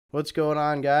What's going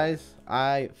on, guys?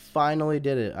 I finally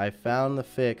did it. I found the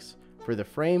fix for the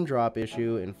frame drop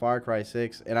issue in Far Cry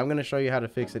 6, and I'm going to show you how to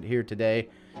fix it here today.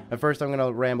 At first, I'm going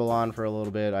to ramble on for a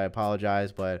little bit. I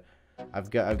apologize, but I've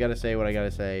got to say what I got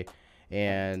to say,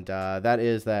 and that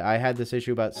is that I had this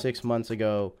issue about 6 months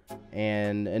ago,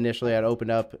 and initially I'd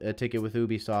opened up a ticket with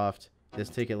Ubisoft. This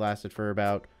ticket lasted for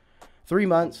about 3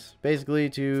 months, basically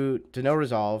to no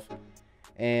resolve,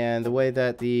 and the way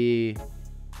that the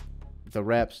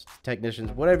reps,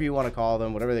 technicians, whatever you want to call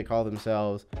them, whatever they call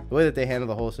themselves, the way that they handled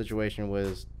the whole situation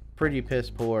was pretty piss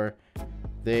poor.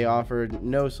 They offered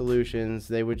no solutions.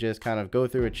 They would just kind of go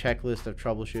through a checklist of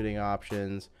troubleshooting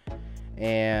options,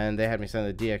 and they had me send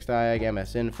the DX diag,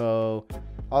 MS info,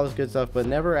 all this good stuff, but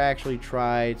never actually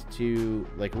tried to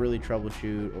like really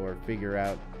troubleshoot or figure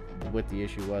out what the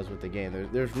issue was with the game.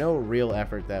 There's no real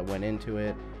effort that went into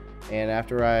it. And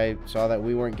after I saw that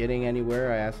we weren't getting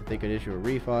anywhere, I asked if they could issue a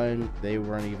refund. They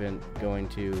weren't even going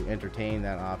to entertain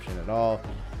that option at all.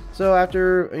 So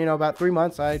after, about 3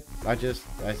 months, I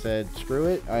said, screw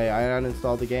it. I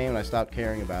uninstalled the game and I stopped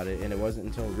caring about it. And it wasn't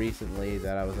until recently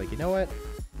that I was like, you know what?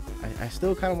 I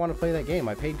still kind of want to play that game.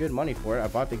 I paid good money for it. I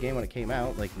bought the game when it came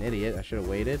out, like an idiot. I should have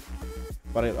waited.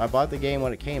 But I bought the game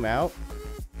when it came out.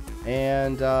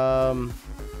 And,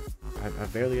 I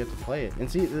barely get to play it. And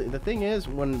see, the thing is,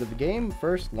 when the game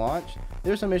first launched,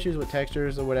 there's some issues with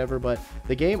textures or whatever, but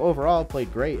the game overall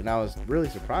played great, and I was really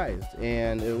surprised.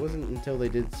 And it wasn't until they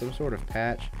did some sort of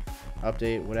patch,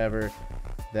 update, whatever,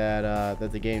 that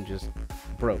the game just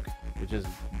broke. It just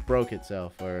broke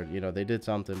itself, or they did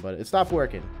something, but it stopped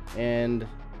working. And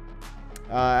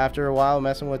after a while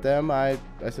messing with them, I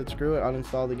said screw it,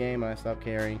 uninstall the game, and I stopped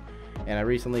caring. And I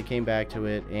recently came back to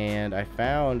it, and I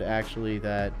found actually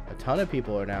that a ton of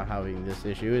people are now having this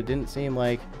issue. It didn't seem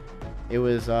like it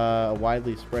was a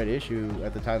widely spread issue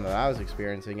at the time that I was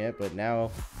experiencing it, but now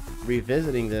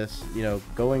revisiting this,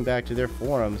 going back to their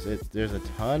forums, there's a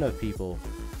ton of people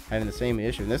having the same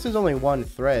issue. And this is only one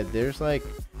thread. There's like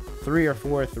 3 or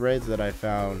 4 threads that I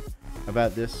found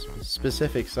about this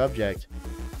specific subject,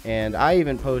 and I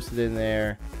even posted in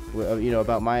there,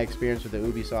 about my experience with the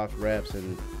Ubisoft reps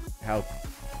and how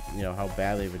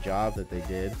badly of a job that they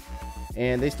did.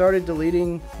 And they started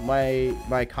deleting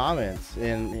my comments,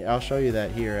 and I'll show you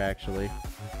that here actually.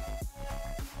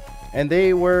 And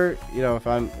they were,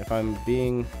 if I'm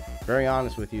being very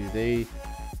honest with you,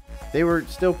 they were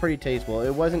still pretty tasteful.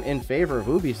 It wasn't in favor of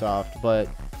Ubisoft, but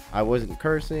I wasn't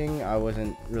cursing, I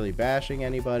wasn't really bashing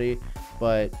anybody.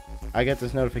 But I get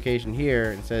this notification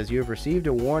here and says you have received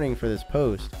a warning for this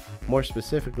post, more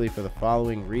specifically for the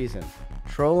following reason: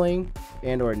 trolling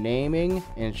and or naming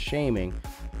and shaming,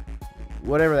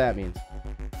 whatever that means.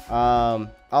 All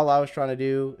I was trying to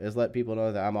do is let people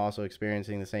know that I'm also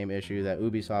experiencing the same issue, that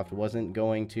Ubisoft wasn't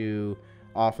going to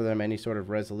offer them any sort of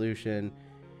resolution,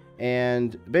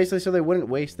 and basically so they wouldn't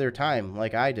waste their time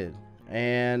like I did.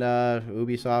 And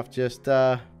Ubisoft just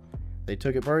they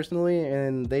took it personally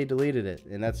and they deleted it,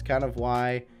 and that's kind of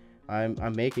why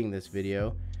I'm making this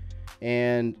video.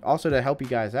 And also to help you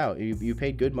guys out, you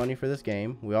paid good money for this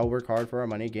game. We all work hard for our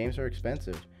money. Games are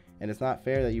expensive, and it's not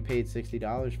fair that you paid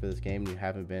 $60 for this game and you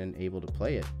haven't been able to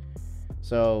play it.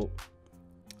 So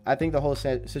I think the whole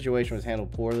situation was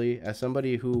handled poorly. As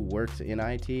somebody who works in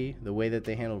IT, the way that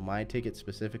they handled my ticket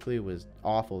specifically was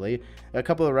awful. A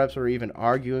couple of reps were even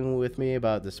arguing with me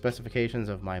about the specifications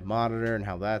of my monitor and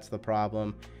how that's the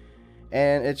problem.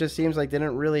 And it just seems like they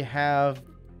didn't really have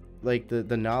like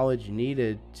the knowledge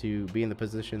needed to be in the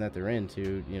position that they're in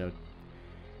to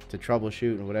to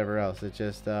troubleshoot and whatever else. It's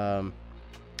just a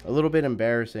little bit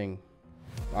embarrassing,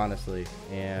 honestly,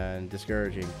 and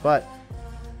discouraging. But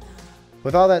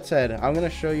with all that said, I'm going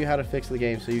to show you how to fix the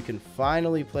game so you can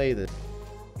finally play this.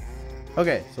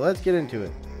 Okay, so let's get into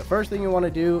it. The first thing you want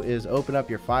to do is open up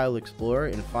your File Explorer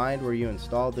and find where you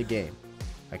installed the game.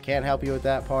 I can't help you with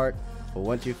that part, but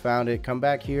once you've found it, come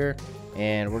back here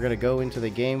and we're going to go into the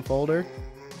game folder,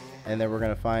 and then we're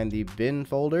going to find the bin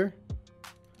folder.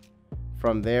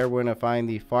 From there, we're going to find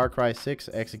the Far Cry 6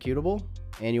 executable,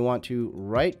 and you want to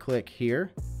right click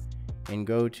here and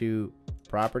go to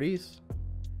Properties,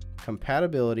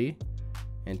 Compatibility,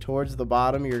 and towards the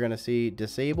bottom you're going to see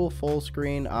Disable Full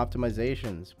Screen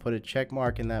Optimizations. Put a check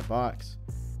mark in that box,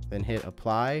 then hit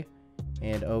Apply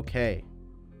and OK.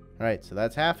 Alright, so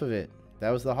that's half of it. That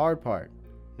was the hard part.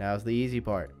 Now's the easy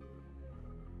part.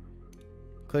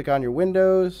 Click on your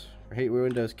Windows, or hit your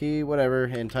Windows key, whatever,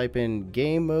 and type in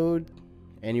Game Mode,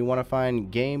 and you want to find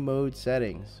Game Mode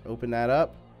Settings. Open that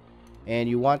up, and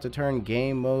you want to turn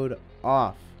Game Mode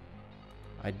off.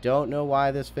 I don't know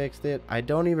why this fixed it. I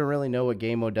don't even really know what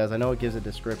game mode does. I know it gives a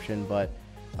description, but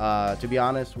To be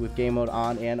honest, with game mode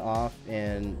on and off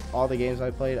and all the games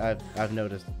I played, I've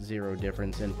noticed zero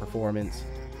difference in performance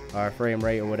or frame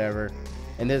rate or whatever.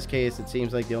 In this case, it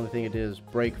seems like the only thing it did is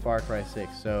break Far Cry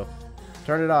 6. So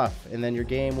turn it off and then your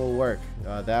game will work.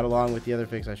 That, along with the other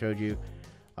fix I showed you,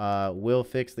 will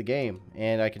fix the game.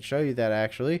 And I can show you that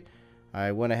actually.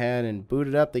 I went ahead and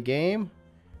booted up the game.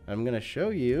 I'm going to show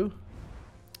you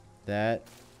that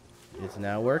it's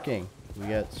now working. We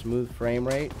got smooth frame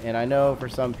rate, and I know for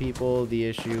some people the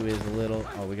issue is a little...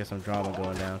 Oh, we got some drama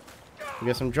going down. We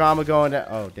got some drama going down.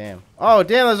 Oh, damn. Oh,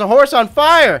 damn, there's a horse on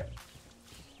fire!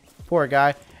 Poor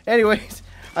guy. Anyways,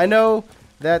 I know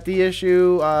that the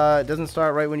issue doesn't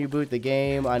start right when you boot the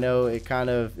game. I know it kind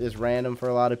of is random for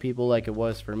a lot of people like it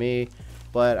was for me,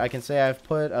 but I can say I've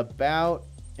put about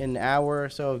an hour or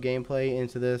so of gameplay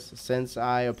into this since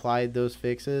I applied those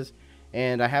fixes,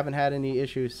 and I haven't had any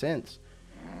issues since.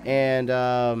 And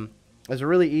it's a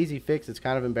really easy fix. It's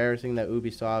kind of embarrassing that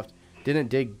Ubisoft didn't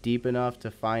dig deep enough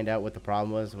to find out what the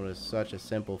problem was when it was such a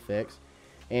simple fix.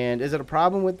 And is it a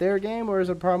problem with their game or is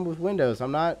it a problem with Windows?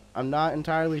 I'm not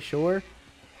entirely sure.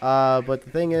 But the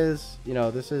thing is, you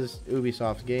know, this is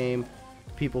Ubisoft's game.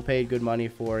 People paid good money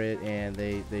for it, and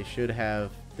they should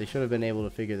have been able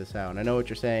to figure this out. And I know what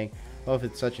you're saying. Oh, if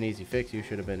it's such an easy fix, you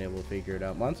should have been able to figure it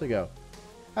out months ago.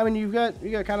 I mean, you got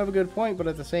kind of a good point, but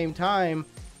at the same time,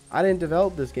 I didn't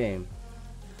develop this game.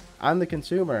 I'm the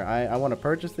consumer. I want to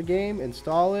purchase the game,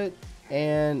 install it,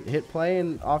 and hit play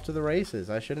and off to the races.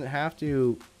 I shouldn't have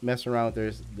to mess around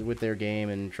with their game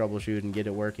and troubleshoot and get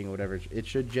it working or whatever. It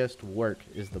should just work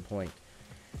is the point.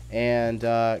 And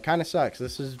kind of sucks.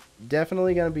 This is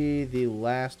definitely going to be the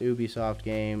last Ubisoft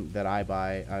game that I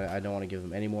buy. I don't want to give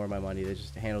them any more of my money. They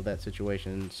just handled that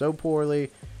situation so poorly.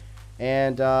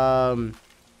 And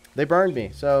they burned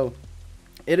me. So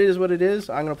it is what it is.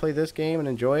 I'm going to play this game and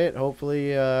enjoy it.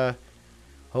 Hopefully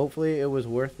it was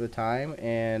worth the time.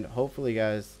 And hopefully,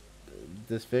 guys,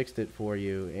 this fixed it for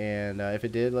you. And if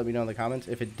it did, let me know in the comments.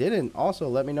 If it didn't, also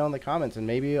let me know in the comments. And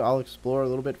maybe I'll explore a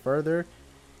little bit further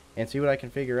and see what I can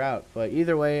figure out. But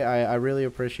either way, I really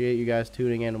appreciate you guys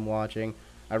tuning in and watching.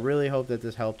 I really hope that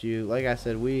this helped you. Like I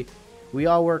said, we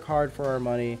all work hard for our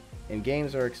money, and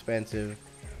games are expensive,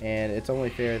 and it's only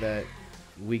fair that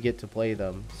we get to play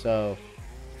them. So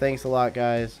thanks a lot,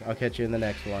 guys. I'll catch you in the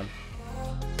next one.